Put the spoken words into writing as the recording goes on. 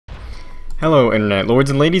Hello Internet Lords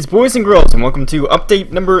and Ladies, boys and girls, and welcome to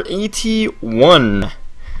update number 81.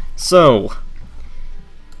 So,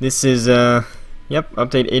 this is,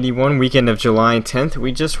 update 81, weekend of July 10th.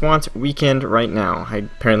 We just want weekend right now.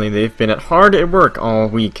 Apparently they've been hard at work all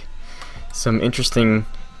week. Some interesting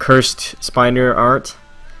cursed spider art,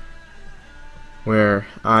 where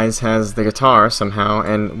Eyes has the guitar somehow,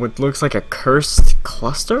 and what looks like a cursed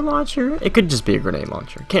cluster launcher? It could just be a grenade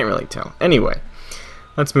launcher. Can't really tell. Anyway.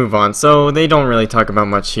 Let's move on. So they don't really talk about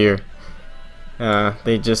much here. They're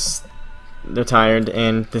tired,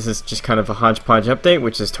 and this is just kind of a hodgepodge update,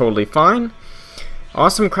 which is totally fine.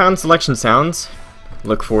 Awesome crown selection sounds.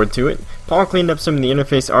 Look forward to it. Paul cleaned up some of the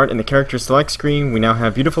interface art in the character select screen. We now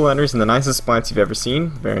have beautiful letters and the nicest splats you've ever seen.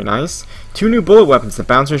 Very nice. 2 new bullet weapons, the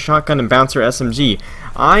Bouncer Shotgun and Bouncer SMG.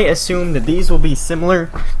 I assume that these will be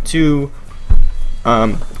similar to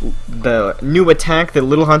the new attack that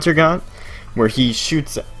Little Hunter got, where he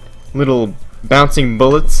shoots little bouncing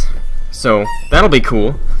bullets. So that'll be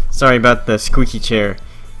cool. Sorry about the squeaky chair.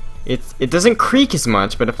 It doesn't creak as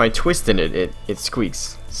much, but if I twist it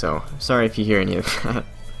squeaks. So sorry if you hear any of that.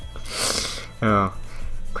 Oh.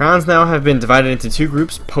 Crowns now have been divided into 2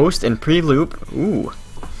 groups, post and pre-loop. Ooh.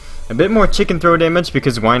 A bit more chicken throw damage,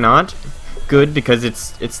 because why not? Good, because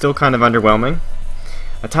it's still kind of underwhelming.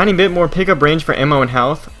 A tiny bit more pickup range for ammo and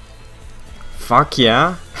health. Fuck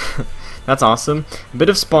yeah. That's awesome. A bit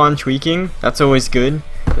of spawn tweaking, that's always good.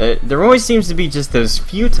 There always seems to be just those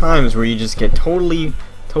few times where you just get totally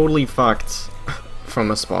fucked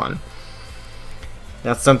from a spawn.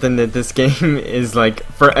 That's something that this game is like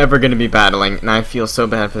forever going to be battling, and I feel so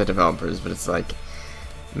bad for the developers, but it's like,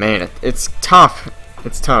 man, it's tough.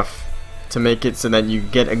 It's tough to make it so that you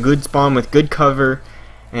get a good spawn with good cover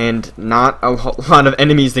and not a lot of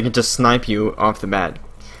enemies that can just snipe you off the bat.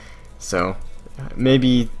 So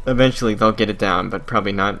maybe eventually they'll get it down, but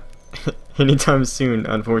probably not anytime soon,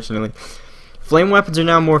 unfortunately. Flame weapons are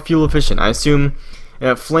now more fuel efficient. I assume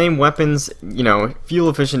flame weapons, you know, fuel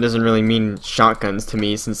efficient doesn't really mean shotguns to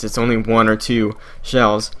me, since it's only 1 or 2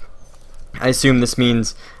 shells. I assume this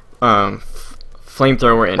means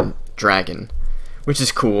flamethrower and dragon, which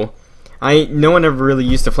is cool. No one ever really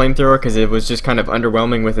used a flamethrower because it was just kind of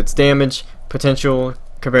underwhelming with its damage potential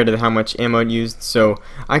compared to how much ammo it used, so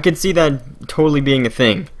I could see that totally being a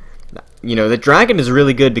thing. You know, the dragon is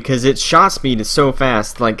really good because its shot speed is so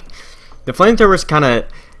fast. Like, the flamethrower is kind of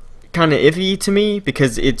iffy to me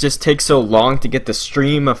because it just takes so long to get the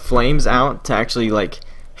stream of flames out to actually like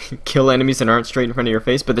kill enemies that aren't straight in front of your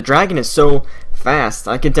face. But the dragon is so fast.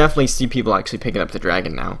 I could definitely see people actually picking up the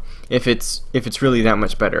dragon now if it's really that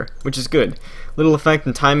much better, which is good. Little effect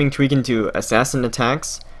and timing tweaking to assassin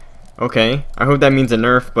attacks. Okay, I hope that means a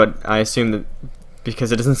nerf, but I assume that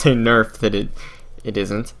because it doesn't say nerf that it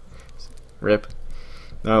isn't. Rip.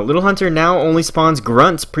 Little Hunter now only spawns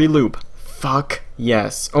grunts pre-loop. Fuck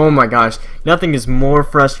yes. Oh my gosh, nothing is more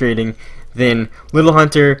frustrating than Little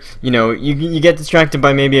Hunter. You know, you get distracted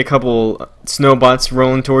by maybe a couple snowbots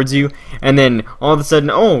rolling towards you, and then all of a sudden,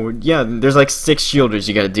 oh yeah, there's like 6 shielders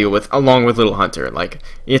you gotta deal with along with Little Hunter. Like,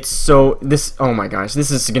 it's so, oh my gosh, this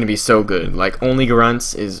is gonna be so good. Like, only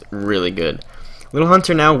grunts is really good. Little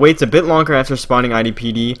Hunter now waits a bit longer after spawning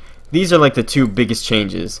IDPD. These are like the 2 biggest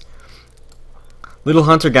changes. Little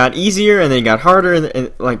Hunter got easier and then got harder,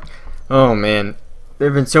 and like, oh man, there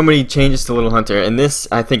have been so many changes to Little Hunter, and this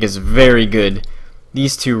I think is very good.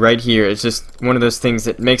 These 2 right here is just one of those things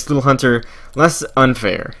that makes Little Hunter less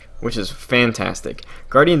unfair, which is fantastic.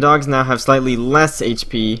 Guardian dogs now have slightly less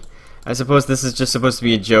HP. I suppose this is just supposed to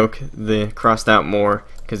be a joke, the crossed out more,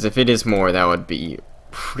 because if it is more, that would be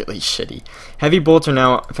really shitty. Heavy bolts are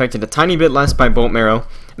now affected a tiny bit less by bolt marrow.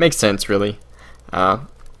 Makes sense, really.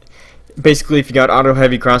 Basically, if you got auto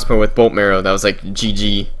heavy crossbow with bolt marrow, that was like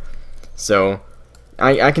GG. So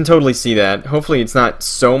I can totally see that. Hopefully it's not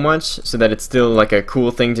so much so that it's still like a cool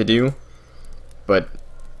thing to do, but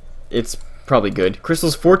it's probably good.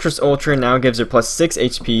 Crystal's Fortress Ultra now gives her plus 6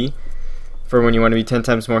 HP for when you want to be 10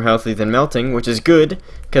 times more healthy than melting, which is good,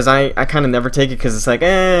 because I kind of never take it because it's like,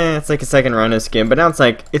 it's like a second Rhino skin, but now it's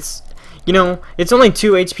like, you know, it's only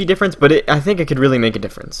 2 HP difference, but I think it could really make a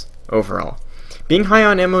difference overall. Being high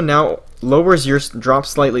on ammo now lowers your drop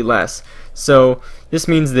slightly less, so this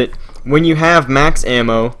means that when you have max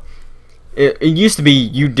ammo, it used to be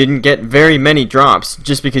you didn't get very many drops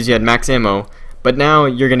just because you had max ammo, but now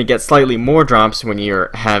you're going to get slightly more drops when you're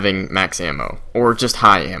having max ammo, or just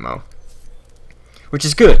high ammo, which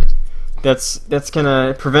is good. That's going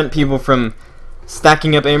to prevent people from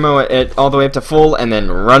stacking up ammo at all the way up to full and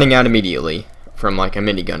then running out immediately from like a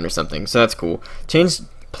minigun or something, so that's cool. Change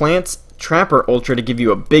plants Trapper Ultra to give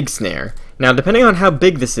you a big snare. Now, depending on how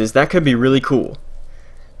big this is, that could be really cool.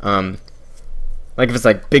 Like if it's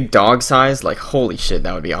like big dog size, like holy shit,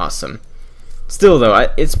 that would be awesome. Still though,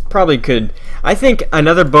 it's probably could. I think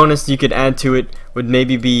another bonus you could add to it would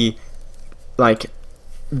maybe be like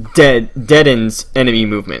deadens enemy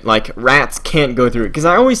movement. Like rats can't go through it, because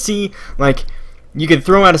I always see like you could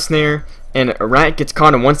throw out a snare and a rat gets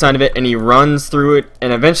caught on one side of it and he runs through it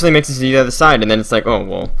and eventually makes it to the other side, and then it's like, oh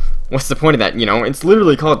well, what's the point of that? You know, it's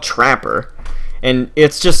literally called Trapper, and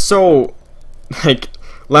it's just so like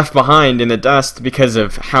left behind in the dust because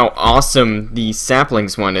of how awesome the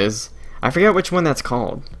saplings one is. I forget which one that's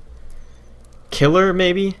called. Killer,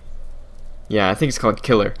 maybe? Yeah, I think it's called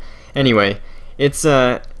Killer. Anyway, it's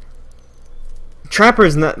Trapper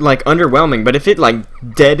is not like underwhelming, but if it like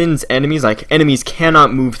deadens enemies, like enemies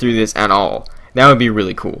cannot move through this at all, that would be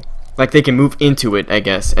really cool. Like they can move into it, I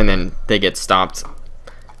guess, and then they get stopped.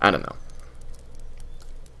 I don't know.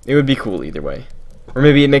 It would be cool either way. Or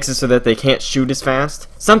maybe it makes it so that they can't shoot as fast.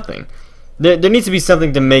 Something. There needs to be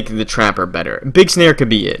something to make the Trapper better. Big snare could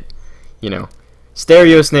be it. You know,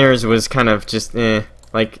 stereo snares was kind of just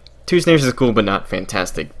like 2 snares is cool but not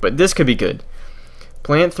fantastic, but this could be good.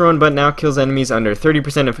 Plant thrown but now kills enemies under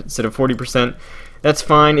 30% instead of 40%. That's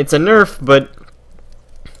fine. It's a nerf, but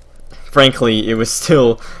frankly it was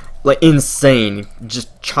still like insane,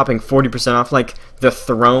 just chopping 40% off. Like the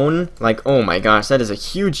throne, like oh my gosh, that is a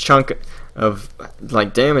huge chunk of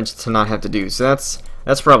like damage to not have to do, so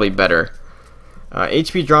that's probably better.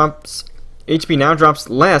 HP now drops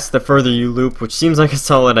less the further you loop, which seems like a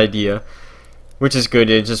solid idea, which is good.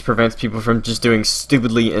 It just prevents people from just doing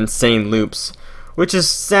stupidly insane loops, which is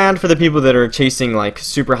sad for the people that are chasing like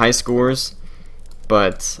super high scores,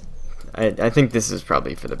 but I think this is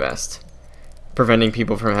probably for the best, preventing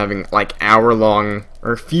people from having like hour-long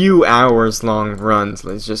or few hours-long runs.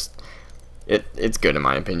 It's just it's good in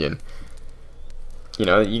my opinion. You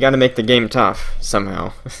know, you gotta make the game tough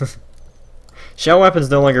somehow. Shell weapons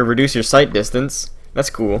no longer reduce your sight distance. That's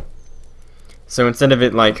cool. So instead of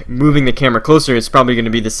it like moving the camera closer, it's probably going to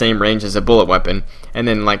be the same range as a bullet weapon. And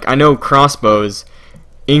then like I know crossbows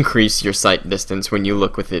increase your sight distance when you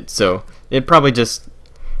look with it, so it probably just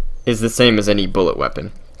is the same as any bullet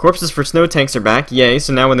weapon. Corpses for snow tanks are back. Yay,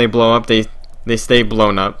 so now when they blow up, they stay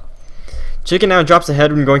blown up. Chicken now drops a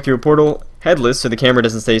head when going through a portal headless, so the camera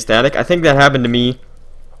doesn't stay static. I think that happened to me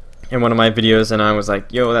in one of my videos, and I was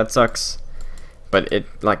like, yo, that sucks. But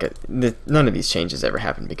none of these changes ever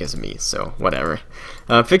happened because of me, so whatever.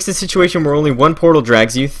 Fix the situation where only one portal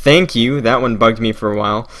drags you. Thank you. That one bugged me for a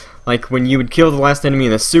while. Like when you would kill the last enemy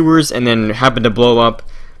in the sewers and then happened to blow up,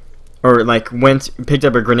 or like picked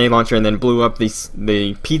up a grenade launcher and then blew up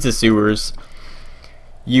the pizza sewers.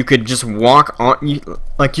 You could just walk on. You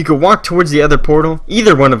could walk towards the other portal.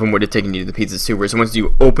 Either one of them would have taken you to the pizza sewers once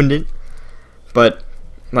you opened it, but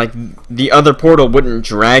like the other portal wouldn't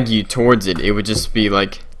drag you towards it. It would just be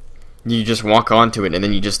like you just walk onto it and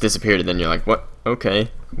then you just disappeared, and then you're like, what?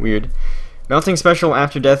 Okay, weird. Melting special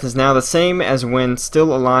after death is now the same as when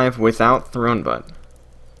still alive without thrown butt.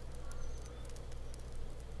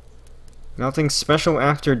 Melting special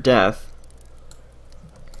after death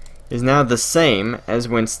is now the same as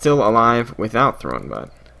when still alive without thrown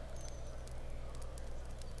butt.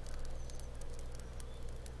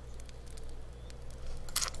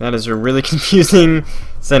 That is a really confusing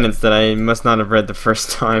sentence that I must not have read the first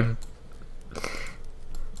time.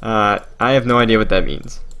 I have no idea what that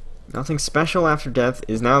means. Melting special after death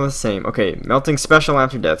is now the same. Okay, melting special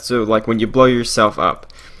after death, so like when you blow yourself up,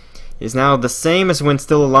 is now the same as when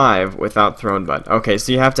still alive without thrown butt. Okay,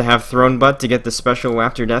 so you have to have thrown butt to get the special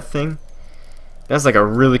after death thing? That's like a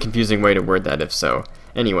really confusing way to word that if so.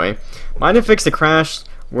 Anyway, might have fixed the crash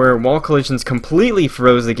where wall collisions completely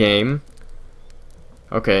froze the game.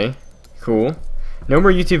 Okay, cool. No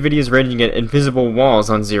more YouTube videos rating at invisible walls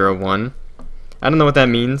on 01. I don't know what that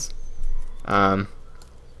means.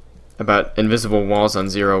 About invisible walls on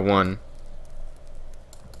 01.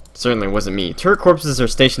 Certainly wasn't me. Turret corpses are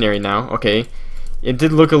stationary now. Okay. It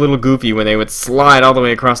did look a little goofy when they would slide all the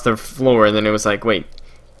way across the floor, and then it was like, wait,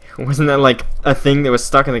 wasn't that like a thing that was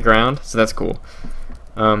stuck in the ground? So that's cool.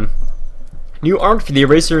 New art for the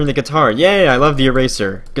eraser and the guitar. Yay, I love the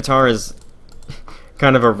eraser. Guitar is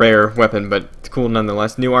kind of a rare weapon, but it's cool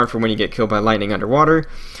nonetheless. New art for when you get killed by lightning underwater.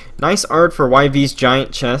 Nice art for YV's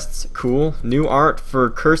giant chests. Cool. New art for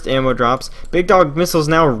cursed ammo drops. Big dog missiles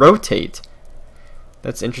now rotate.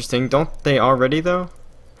 That's interesting. Don't they already though?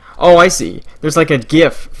 Oh, I see. There's like a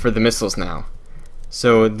GIF for the missiles now.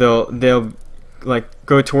 So they'll like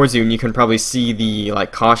go towards you and you can probably see the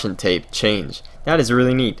like caution tape change. That is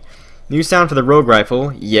really neat. New sound for the rogue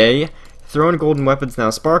rifle. Yay. Throwing golden weapons now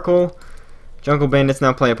sparkle. Jungle bandits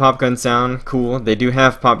now play a pop gun sound. Cool. They do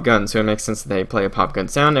have pop guns, so it makes sense that they play a pop gun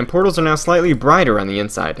sound. And portals are now slightly brighter on the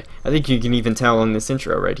inside. I think you can even tell in this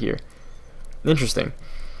intro right here. Interesting.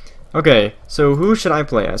 Okay, so who should I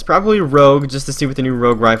play as? Probably Rogue, just to see what the new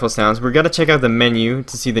Rogue rifle sounds. We're gonna check out the menu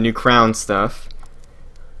to see the new crown stuff.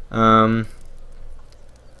 Probably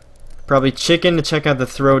Chicken to check out the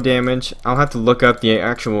throw damage. I'll have to look up the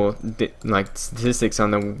actual like statistics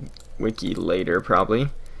on the wiki later, probably.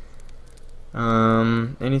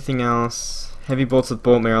 Anything else? Heavy bolts with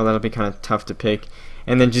bolt marrow, that'll be kind of tough to pick.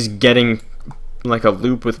 And then just getting like a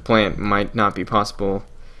loop with plant might not be possible.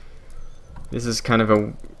 This is kind of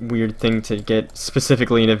a weird thing to get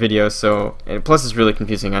specifically in a video, so, and plus it's really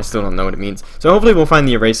confusing. I still don't know what it means. So hopefully we'll find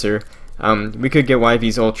the eraser. We could get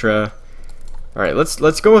YV's Ultra. Alright,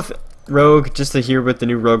 let's go with Rogue just to hear what the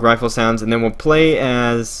new Rogue rifle sounds, and then we'll play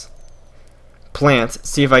as Plant,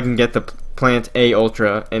 see if I can get the Plant A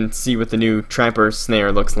Ultra and see what the new Trapper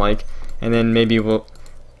snare looks like, and then maybe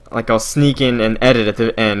I'll sneak in and edit at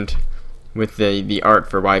the end with the art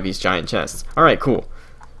for YV's giant chest. Alright, cool.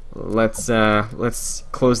 Let's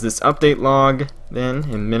close this update log then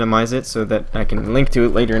and minimize it so that I can link to it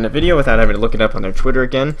later in the video without having to look it up on their Twitter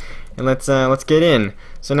again. And let's get in.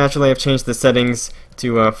 So naturally I've changed the settings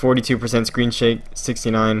to 42% screen shake,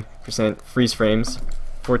 69% freeze frames,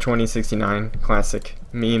 420, 69 classic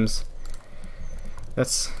memes.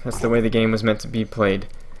 That's the way the game was meant to be played.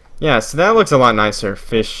 Yeah, so that looks a lot nicer.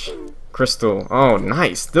 Fish, crystal. Oh,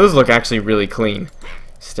 nice. Those look actually really clean.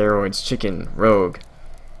 Steroids, chicken, Rogue.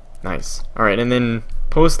 Nice. Alright, and then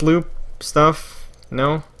post-loop stuff?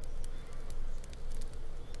 No?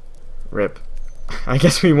 RIP. I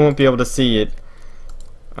guess we won't be able to see it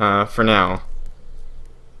for now.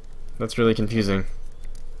 That's really confusing.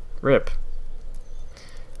 RIP.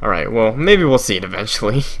 Alright, well, maybe we'll see it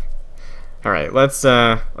eventually. Alright, let's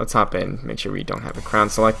hop in. Make sure we don't have a crown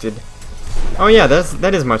selected. Oh yeah,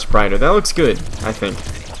 that is much brighter. That looks good, I think.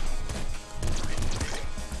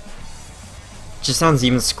 Just sounds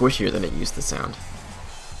even squishier than it used to sound.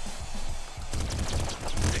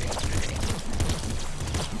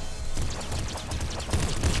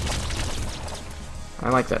 I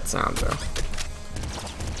like that sound though.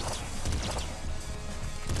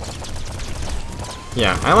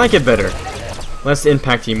 Yeah, I like it better. Less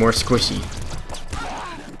impacty, more squishy.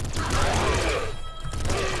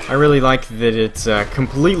 I really like that it's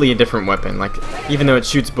completely a different weapon. Like, even though it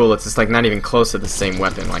shoots bullets, it's like not even close to the same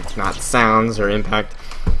weapon. Like, not sounds or impact.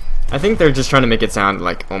 I think they're just trying to make it sound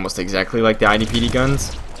like almost exactly like the IDPD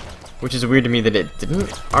guns, which is weird to me that it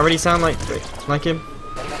didn't already sound like him.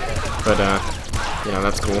 But you know,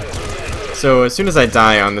 that's cool. So as soon as I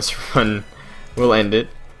die on this run, we'll end it.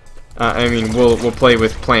 I mean, we'll play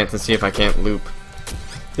with plants and see if I can't loop.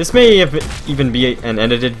 This may even be an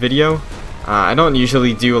edited video. I don't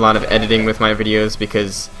usually do a lot of editing with my videos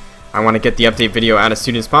because I want to get the update video out as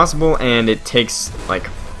soon as possible, and it takes like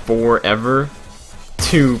forever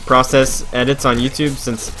to process edits on YouTube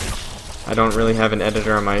since I don't really have an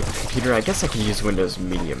editor on my computer. I guess I could use Windows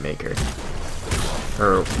Media Maker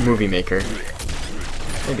or Movie Maker.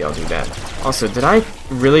 Maybe I'll do that. Also, did I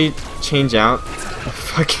really change out a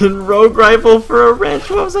fucking Rogue rifle for a wrench?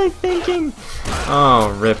 What was I thinking? Oh,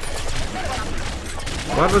 RIP.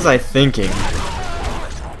 What was I thinking?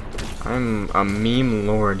 I'm a meme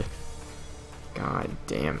lord. God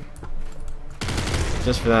damn.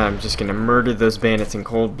 Just for that, I'm just gonna murder those bandits in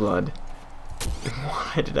cold blood.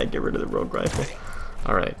 Why did I get rid of the Rogue rifle?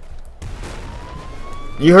 Alright.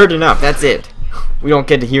 You heard enough, that's it. We don't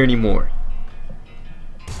get to hear any more.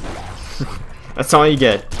 That's all you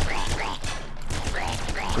get.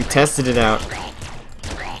 We tested it out.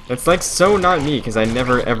 It's like so not me, because I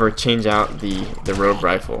never ever change out the Rogue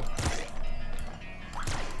rifle.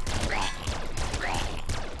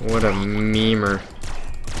 What a memer.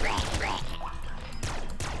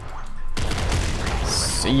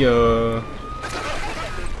 See ya.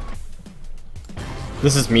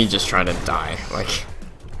 This is me just trying to die. Like,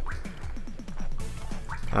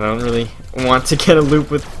 I don't really want to get a loop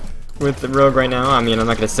with the Rogue right now. I mean, I'm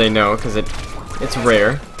not gonna say no, because it's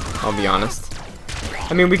rare. I'll be honest.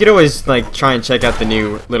 I mean, we could always like try and check out the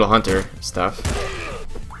new Little Hunter stuff.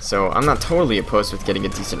 So I'm not totally opposed with getting a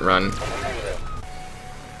decent run.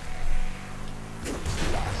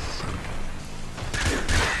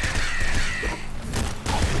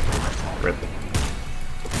 RIP.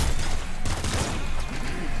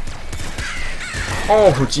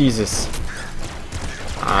 Oh Jesus!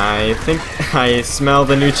 I think I smell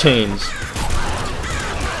the new change.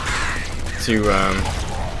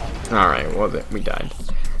 Alright, well, we died.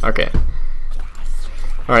 Okay.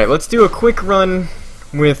 Alright, let's do a quick run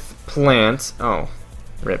with Plant. Oh,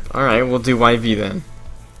 rip. Alright, we'll do YV then.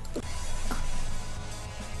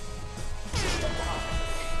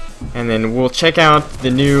 And then we'll check out the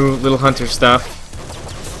new Little Hunter stuff.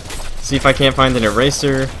 See if I can't find an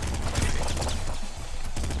eraser.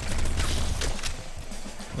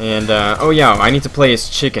 And, oh yeah, I need to play as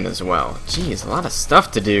Chicken as well. Jeez, a lot of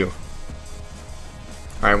stuff to do.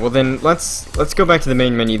 Alright, well then, let's go back to the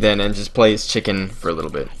main menu then and just play as Chicken for a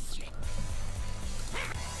little bit.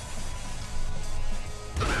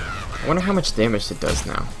 I wonder how much damage it does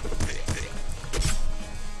now.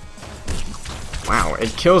 Wow, it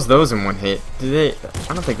kills those in one hit. Did they?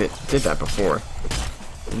 I don't think they did that before.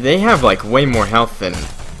 They have like way more health than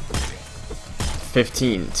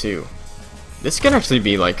 15 too. This could actually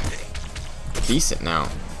be like decent now.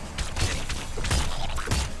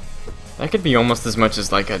 That could be almost as much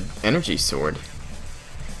as like an energy sword.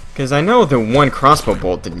 Because I know the one crossbow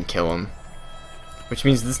bolt didn't kill him. Which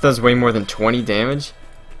means this does way more than 20 damage.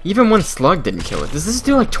 Even one slug didn't kill it. Does this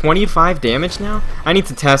do like 25 damage now? I need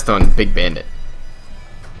to test on Big Bandit.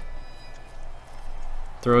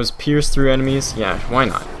 Throws pierce through enemies. Yeah, why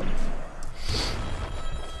not?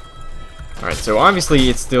 Alright, so obviously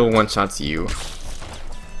it still one-shots you.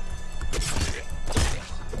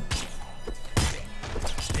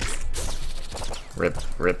 Rip,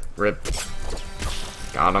 rip, rip.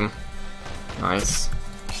 Got him. Nice.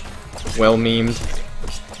 Well memed.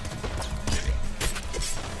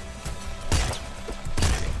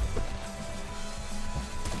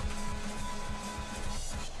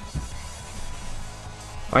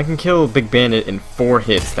 If I can kill Big Bandit in 4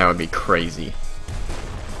 hits, that would be crazy.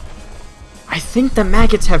 I think the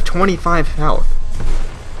maggots have 25 health.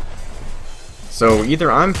 So either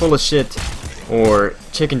I'm full of shit, or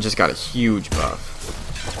Chicken just got a huge buff.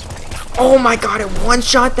 Oh my god, it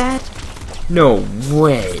one-shot that? No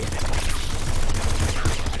way.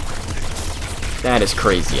 That is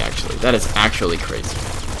crazy, actually. That is actually crazy.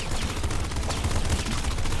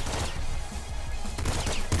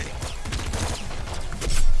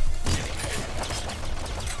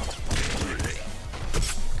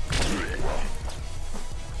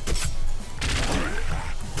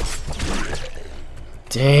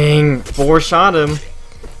 Dang, 4-shot him.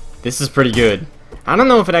 This is pretty good. I don't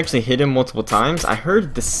know if it actually hit him multiple times. I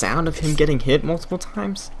heard the sound of him getting hit multiple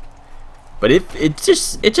times. But it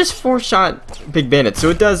just 4-shot Big Bandit, so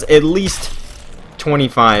it does at least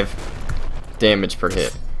 25 damage per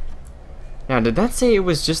hit. Now, did that say it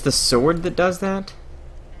was just the sword that does that?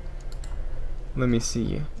 Let me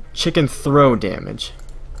see. Chicken throw damage.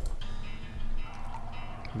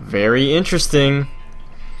 Very interesting.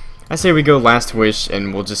 I say we go Last Wish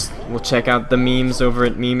and we'll check out the memes over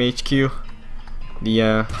at Meme HQ.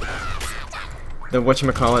 The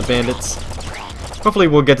whatchamacallit bandits. Hopefully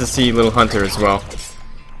we'll get to see Little Hunter as well.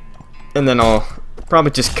 And then I'll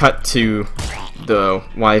probably just cut to the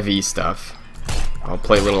YV stuff. I'll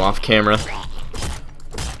play a little off camera.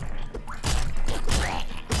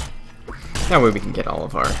 That way we can get all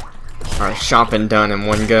of our shopping done in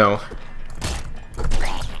one go.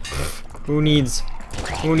 Who needs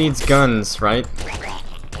guns, right?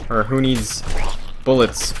 Or who needs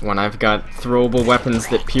bullets when I've got throwable weapons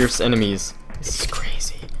that pierce enemies? This is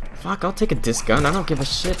crazy. Fuck, I'll take a disc gun. I don't give a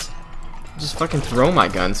shit. Just fucking throw my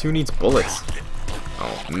guns. Who needs bullets?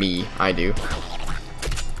 Oh, me. I do.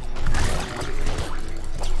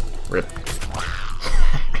 Rip.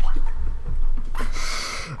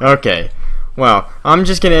 Okay. Well, I'm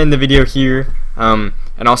just gonna end the video here. And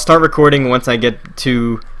I'll start recording once I get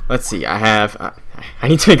to... Let's see, I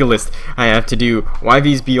need to make a list. I have to do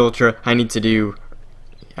YV's B Ultra. I need to do...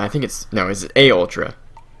 I think it's... No, is it A Ultra?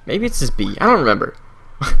 Maybe it's just B. I don't remember.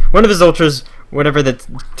 One of his Ultras, whatever that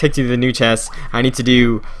takes you to the new chest. I need to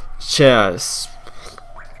do...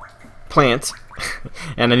 Plant.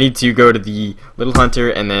 And I need to go to the Little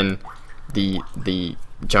Hunter and then the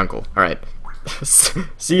jungle. Alright.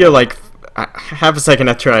 See you like half a second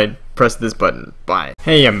after I press this button. Bye.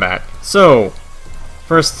 Hey, I'm back. So,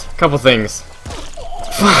 first, couple things.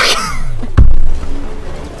 Fuck.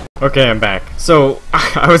 Okay, I'm back. So,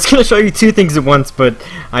 I was gonna show you 2 things at once, but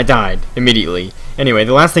I died immediately. Anyway,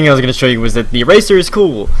 the last thing I was gonna show you was that the eraser is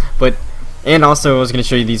cool, but... And also, I was gonna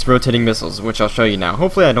show you these rotating missiles, which I'll show you now.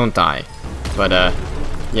 Hopefully I don't die. But,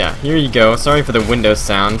 yeah, here you go. Sorry for the Windows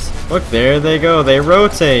sounds. Look, there they go. They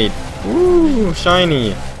rotate. Ooh,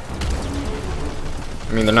 shiny.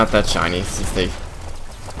 I mean, they're not that shiny, since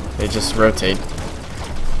they just rotate.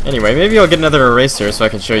 Anyway, maybe I'll get another eraser so I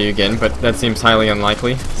can show you again, but that seems highly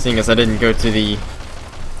unlikely, seeing as I didn't go to the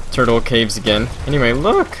turtle caves again. Anyway,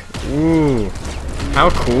 look! Ooh, how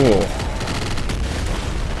cool.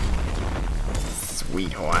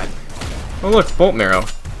 Sweet what? Oh look, bolt marrow.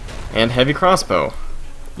 And heavy crossbow.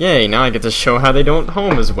 Yay, now I get to show how they don't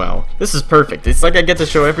home as well. This is perfect. It's like I get to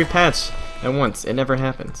show every patch at once. It never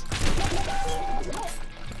happens.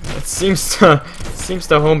 It seems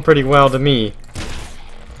to home pretty well to me.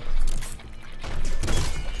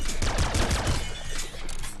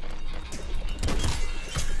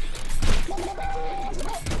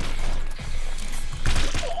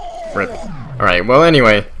 Rip. Alright, well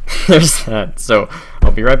anyway, there's that. So,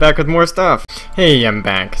 I'll be right back with more stuff. Hey, I'm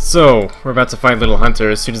back. So, we're about to fight Little Hunter.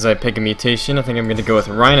 As soon as I pick a mutation, I think I'm gonna go with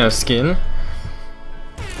Rhino skin.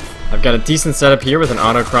 I've got a decent setup here with an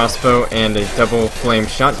auto crossbow and a double flame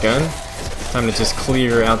shotgun. Time to just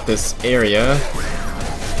clear out this area.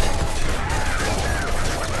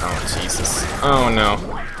 Oh, Jesus. Oh no.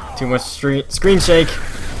 Too much screen shake.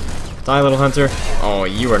 Die, Little Hunter. Oh,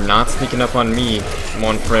 you are not sneaking up on me,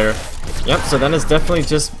 mon frere. Yep, so that is definitely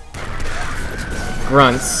just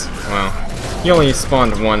grunts. Well, he only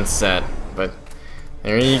spawned one set, but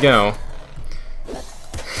there you go.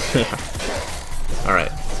 Yeah.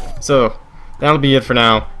 Alright, so that'll be it for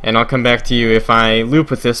now, and I'll come back to you if I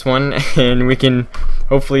loop with this one, and we can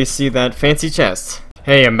hopefully see that fancy chest.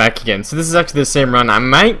 Hey, I'm back again. So this is actually the same run. I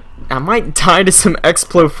might die to some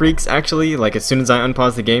Explo freaks, actually, like as soon as I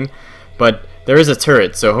unpause the game, but there is a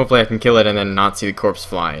turret, so hopefully I can kill it and then not see the corpse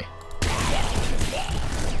fly.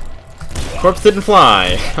 Corpse didn't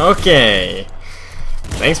fly. Okay.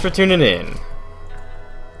 Thanks for tuning in.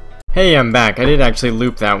 Hey, I'm back. I did actually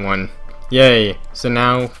loop that one. Yay. So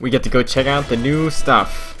now we get to go check out the new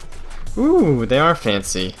stuff. Ooh, they are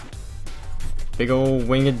fancy. Big ol'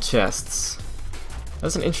 winged chests.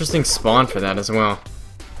 That's an interesting spawn for that as well.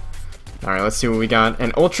 Alright, let's see what we got.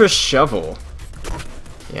 An ultra shovel.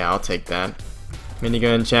 Yeah, I'll take that.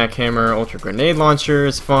 Minigun, jackhammer, ultra grenade launcher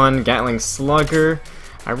is fun. Gatling slugger.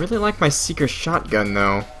 I really like my seeker shotgun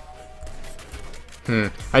though.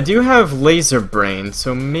 I do have laser brain,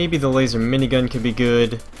 so maybe the laser minigun could be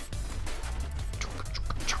good.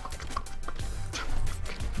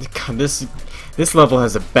 God, this level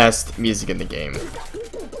has the best music in the game.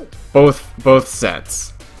 Both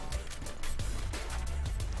sets.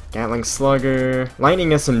 Gatling slugger, lightning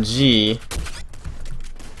SMG.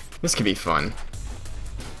 This could be fun.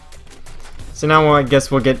 So now I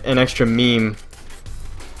guess we'll get an extra meme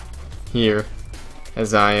here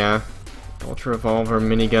as I ultra revolver,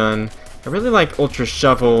 minigun. I really like ultra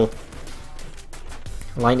shovel,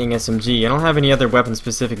 lightning SMG. I don't have any other weapon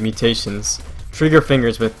specific mutations. Trigger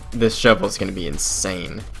fingers with this shovel is gonna be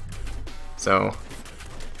insane. So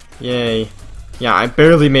yay. Yeah, I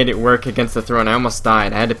barely made it work against the throne. I almost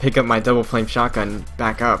died. I had to pick up my double flame shotgun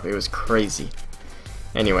back up. It was crazy.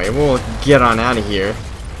 Anyway, we'll get on out of here.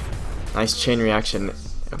 Nice chain reaction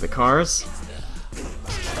of the cars.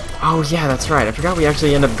 Oh yeah, that's right. I forgot we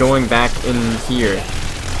actually end up going back in here.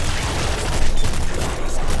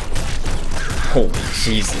 Holy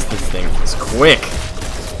Jesus, this thing is quick.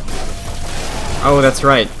 Oh, that's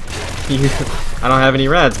right. I don't have any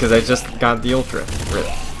rads because I just got the ultra. Rip.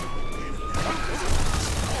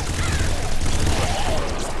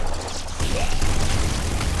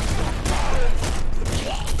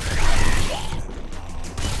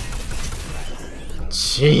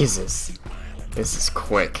 Jesus. This is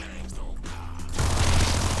quick.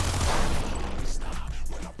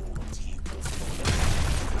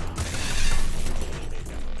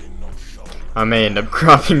 I may end up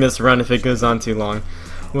cropping this run if it goes on too long.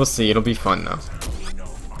 We'll see, it'll be fun though.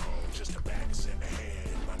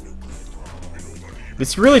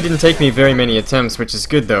 This really didn't take me very many attempts, which is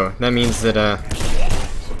good though. That means that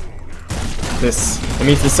this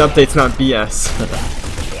update's not BS.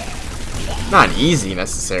 Not easy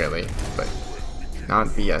necessarily, but not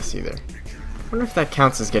BS either. I wonder if that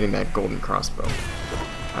counts as getting that golden crossbow.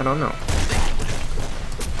 I don't know.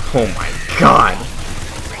 Oh my god!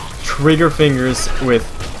 Trigger fingers with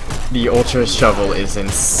the ultra shovel is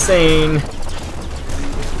insane.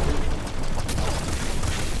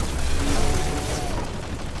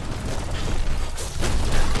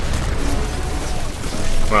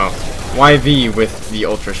 Well, YV with the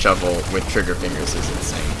ultra shovel with trigger fingers is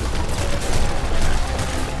insane.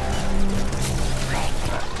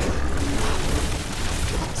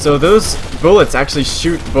 So those bullets actually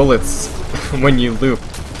shoot bullets when you loop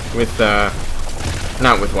with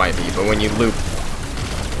not with YV, but when you loop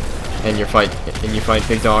and you fight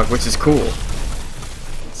Big Dog, which is cool.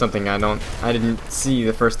 Something I didn't see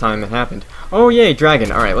the first time it happened. Oh yay,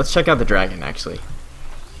 dragon. All right, let's check out the dragon actually.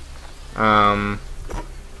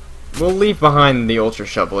 We'll leave behind the ultra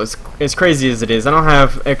shovel. As crazy as it is, I don't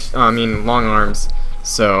have long arms,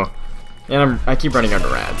 so And I keep running out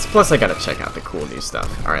of rads. Plus, I gotta check out the cool new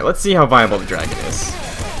stuff. Alright, let's see how viable the dragon is.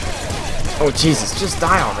 Oh, Jesus, just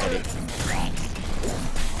die already.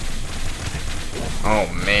 Oh,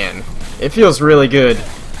 man. It feels really good.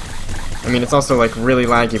 I mean, it's also, like, really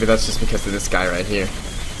laggy, but that's just because of this guy right here.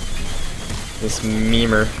 This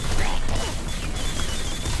memer.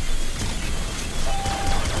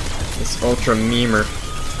 This ultra memer.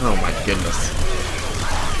 Oh, my goodness.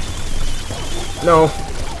 No.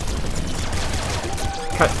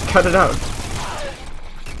 Cut it out.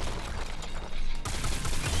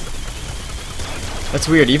 That's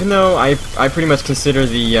weird. Even though I pretty much consider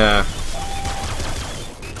the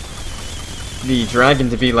dragon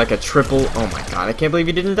to be like a triple. Oh my god! I can't believe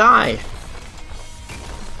he didn't die.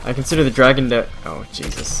 I consider the dragon to. Oh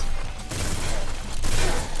Jesus.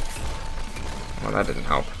 Well, that didn't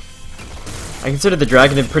help. I consider the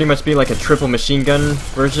dragon to pretty much be like a triple machine gun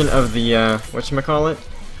version of the whatchamacallit.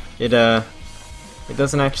 It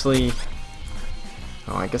doesn't actually...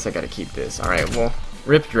 Oh, I guess I gotta keep this. Alright, well,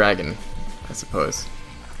 rip dragon, I suppose.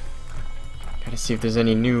 Gotta see if there's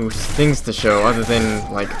any new things to show other than,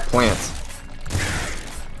 like, plants.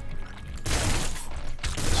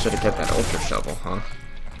 Should've kept that ultra shovel, huh?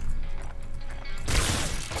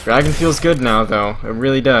 Dragon feels good now, though. It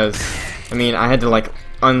really does. I mean, I had to, like,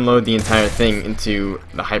 unload the entire thing into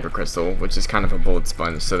the hyper crystal, which is kind of a bullet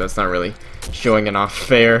sponge, so that's not really showing it off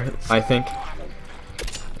fair, I think.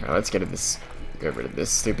 Alright, let's get rid of this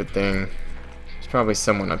stupid thing. There's probably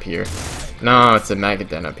someone up here. No, it's a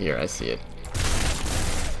Magaden up here. I see it.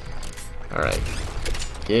 Alright.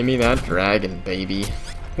 Give me that dragon, baby.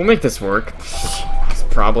 We'll make this work.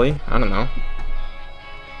 Probably. I don't know.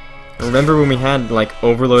 Remember when we had, like,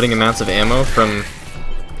 overloading amounts of ammo from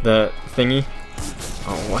the thingy?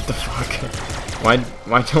 Oh, what the fuck? Why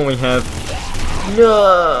don't we have...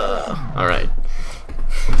 No! Alright.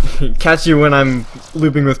 Catch you when I'm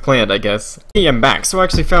looping with plant, I guess. Hey, I'm back. So I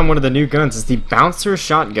actually found one of the new guns. It's the Bouncer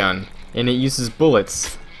Shotgun, and it uses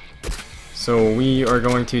bullets. So we are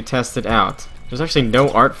going to test it out. There's actually no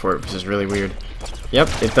art for it, which is really weird.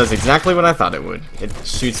 Yep, it does exactly what I thought it would. It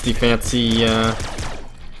shoots the fancy,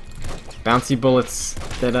 bouncy bullets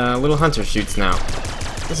that Little Hunter shoots now.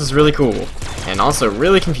 This is really cool, and also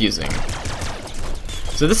really confusing.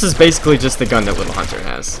 So this is basically just the gun that Little Hunter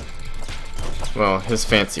has. Well, his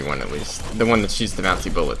fancy one at least. The one that shoots the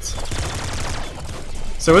bouncy bullets.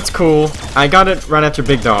 So it's cool. I got it right after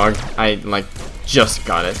Big Dog. I, like, just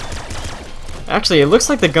got it. Actually, it looks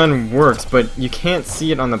like the gun works, but you can't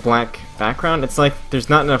see it on the black background. It's like there's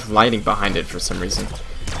not enough lighting behind it for some reason.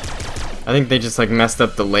 I think they just, like, messed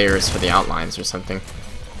up the layers for the outlines or something.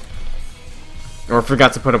 Or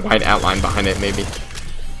forgot to put a white outline behind it, maybe.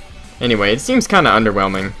 Anyway, it seems kind of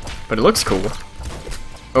underwhelming, but it looks cool.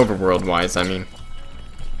 Overworld-wise, I mean.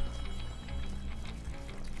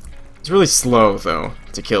 It's really slow, though,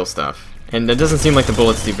 to kill stuff. And it doesn't seem like the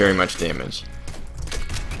bullets do very much damage.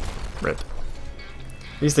 Rip.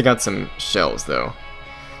 At least I got some shells, though.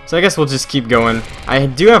 So I guess we'll just keep going. I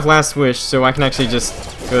do have Last Wish, so I can actually just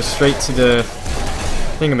go straight to the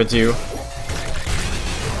thingamadoo.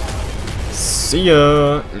 See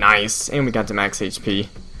ya! Nice! And we got to max HP.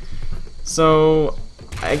 So...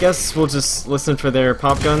 I guess we'll just listen for their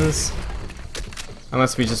pop guns.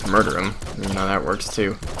 Unless we just murder them. You know, that works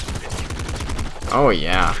too. Oh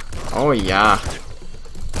yeah. Oh yeah.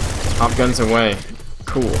 Pop guns away.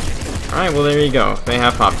 Cool. Alright, well there you go. They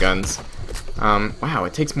have pop guns. Wow,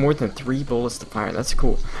 it takes more than 3 bullets to fire. That's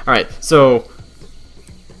cool. Alright, so...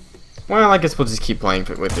 Well, I guess we'll just keep playing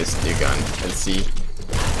with this new gun and see.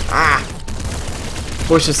 Ah!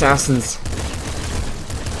 Bush Assassins.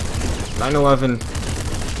 9/11.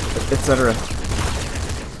 Etc. I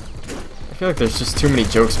feel like there's just too many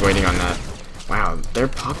jokes waiting on that. Wow, their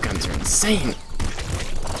pop guns are insane.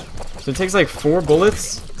 So it takes like 4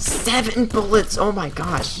 bullets? 7 bullets! Oh my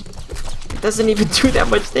gosh. It doesn't even do that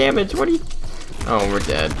much damage. What are you... Oh, we're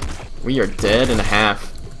dead. We are dead and a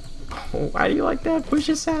half. Oh, why do you like that, Bush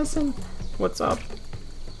Assassin? What's up?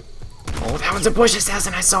 Oh, that one's a Bush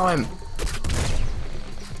Assassin! I saw him!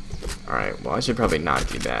 Alright, well I should probably not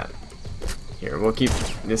do that. Here, we'll keep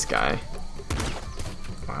this guy.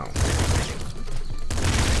 Wow.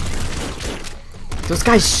 Those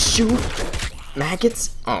guys shoot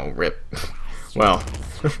maggots? Oh, rip. Well.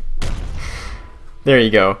 There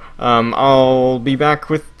you go. I'll be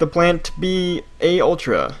back with the Plant B A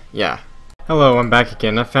Ultra. Yeah. Hello, I'm back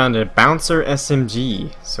again. I found a Bouncer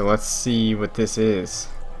SMG. So let's see what this is.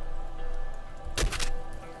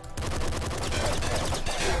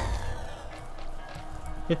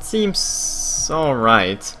 It seems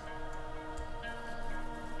alright.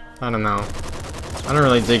 I don't know. I don't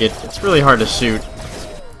really dig it. It's really hard to shoot.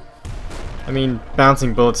 I mean,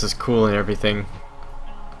 bouncing bullets is cool and everything.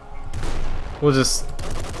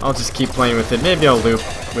 I'll just keep playing with it. Maybe I'll loop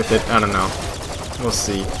with it. I don't know. We'll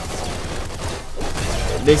see.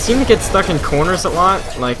 They seem to get stuck in corners a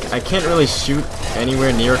lot. Like, I can't really shoot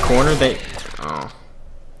anywhere near a corner. Oh.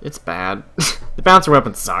 It's bad. The bouncer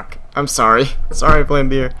weapons suck. I'm sorry. Sorry,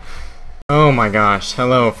 Flambeer. Oh my gosh.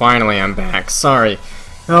 Hello, finally I'm back. Sorry.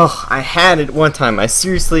 Oh, I had it one time. I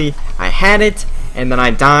had it, and then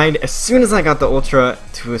I died as soon as I got the Ultra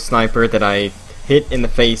to a sniper that I hit in the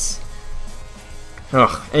face.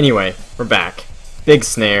 Ugh, anyway, we're back. Big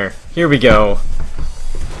snare. Here we go.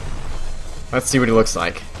 Let's see what he looks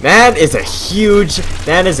like. That is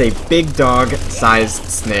a big dog-sized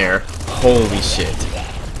snare. Holy shit.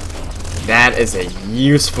 That is a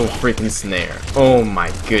useful freaking snare. Oh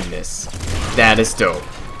my goodness. That is dope.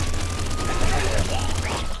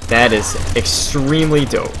 That is extremely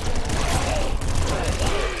dope.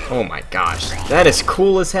 Oh my gosh. That is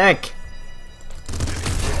cool as heck.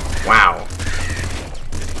 Wow.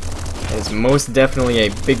 That is most definitely a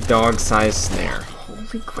big dog-sized snare.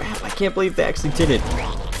 Holy crap, I can't believe they actually did it.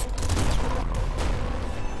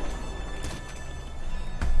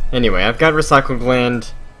 Anyway, I've got Recycle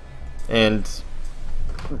Gland and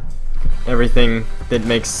everything that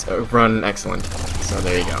makes a run excellent. So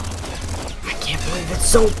there you go. I can't believe it's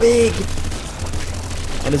so big!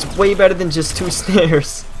 And it's way better than just 2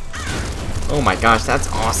 snares. Oh my gosh,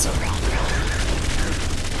 that's awesome.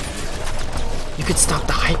 You could stop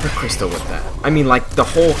the Hyper Crystal with that. I mean, like, the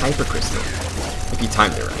whole Hyper Crystal. If you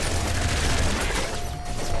timed it right.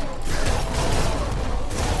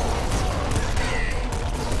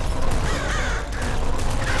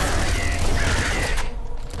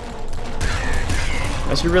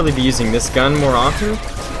 I should really be using this gun more often.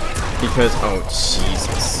 Because, oh,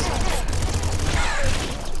 Jesus.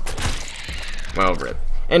 Well, rip.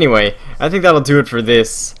 Anyway, I think that'll do it for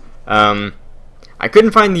this. I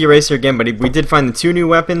couldn't find the eraser again, but we did find the 2 new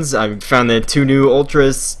weapons. I found the 2 new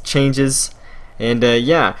Ultras changes. And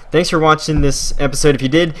yeah, thanks for watching this episode. If you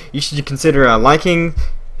did, you should consider liking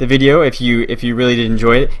the video if you really did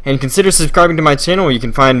enjoy it, and consider subscribing to my channel where you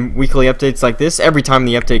can find weekly updates like this every time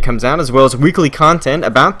the update comes out, as well as weekly content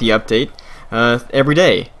about the update every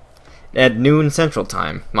day at noon Central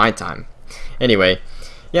Time, my time. Anyway,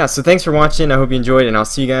 yeah, so thanks for watching. I hope you enjoyed, and I'll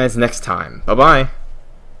see you guys next time. Bye-bye.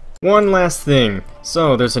 One last thing.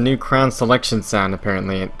 So, there's a new crown selection sound,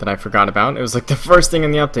 apparently, that I forgot about. It was like the first thing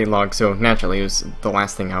in the update log, so naturally it was the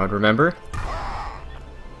last thing I would remember.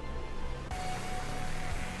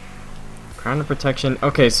 Crown of Protection.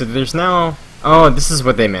 Okay, so there's now... Oh, this is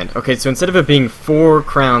what they meant. Okay, so instead of it being 4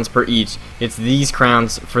 crowns per each, it's these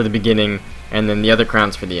crowns for the beginning, and then the other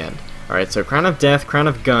crowns for the end. Alright, so Crown of Death, Crown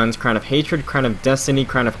of Guns, Crown of Hatred, Crown of Destiny,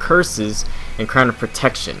 Crown of Curses, and Crown of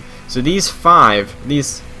Protection. So these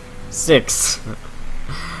 6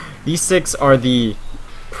 these 6 are the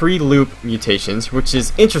pre-loop mutations, which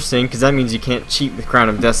is interesting because that means you can't cheat with Crown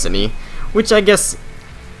of Destiny, which I guess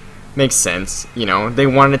makes sense. You know, they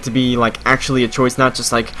want it to be like actually a choice, not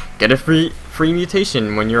just like get a free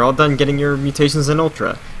mutation when you're all done getting your mutations in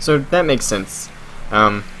Ultra. So that makes sense.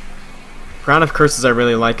 Crown of Curses I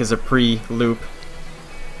really like as a pre-loop.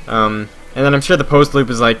 And then I'm sure the post-loop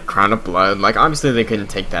is like Crown of Blood. Like, obviously they couldn't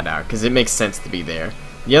take that out because it makes sense to be there.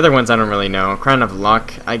 The other ones I don't really know. Crown of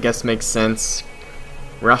Luck, I guess, makes sense.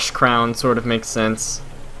 Rush Crown sort of makes sense.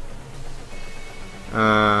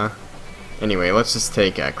 Anyway, let's just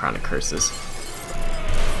take Crown of Curses.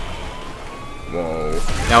 Whoa,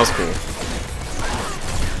 that was cool.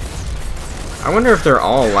 I wonder if they're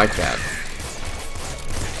all like that.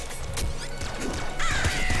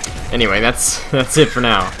 Anyway, that's it for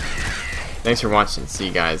now. Thanks for watching. See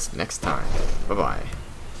you guys next time. Bye-bye.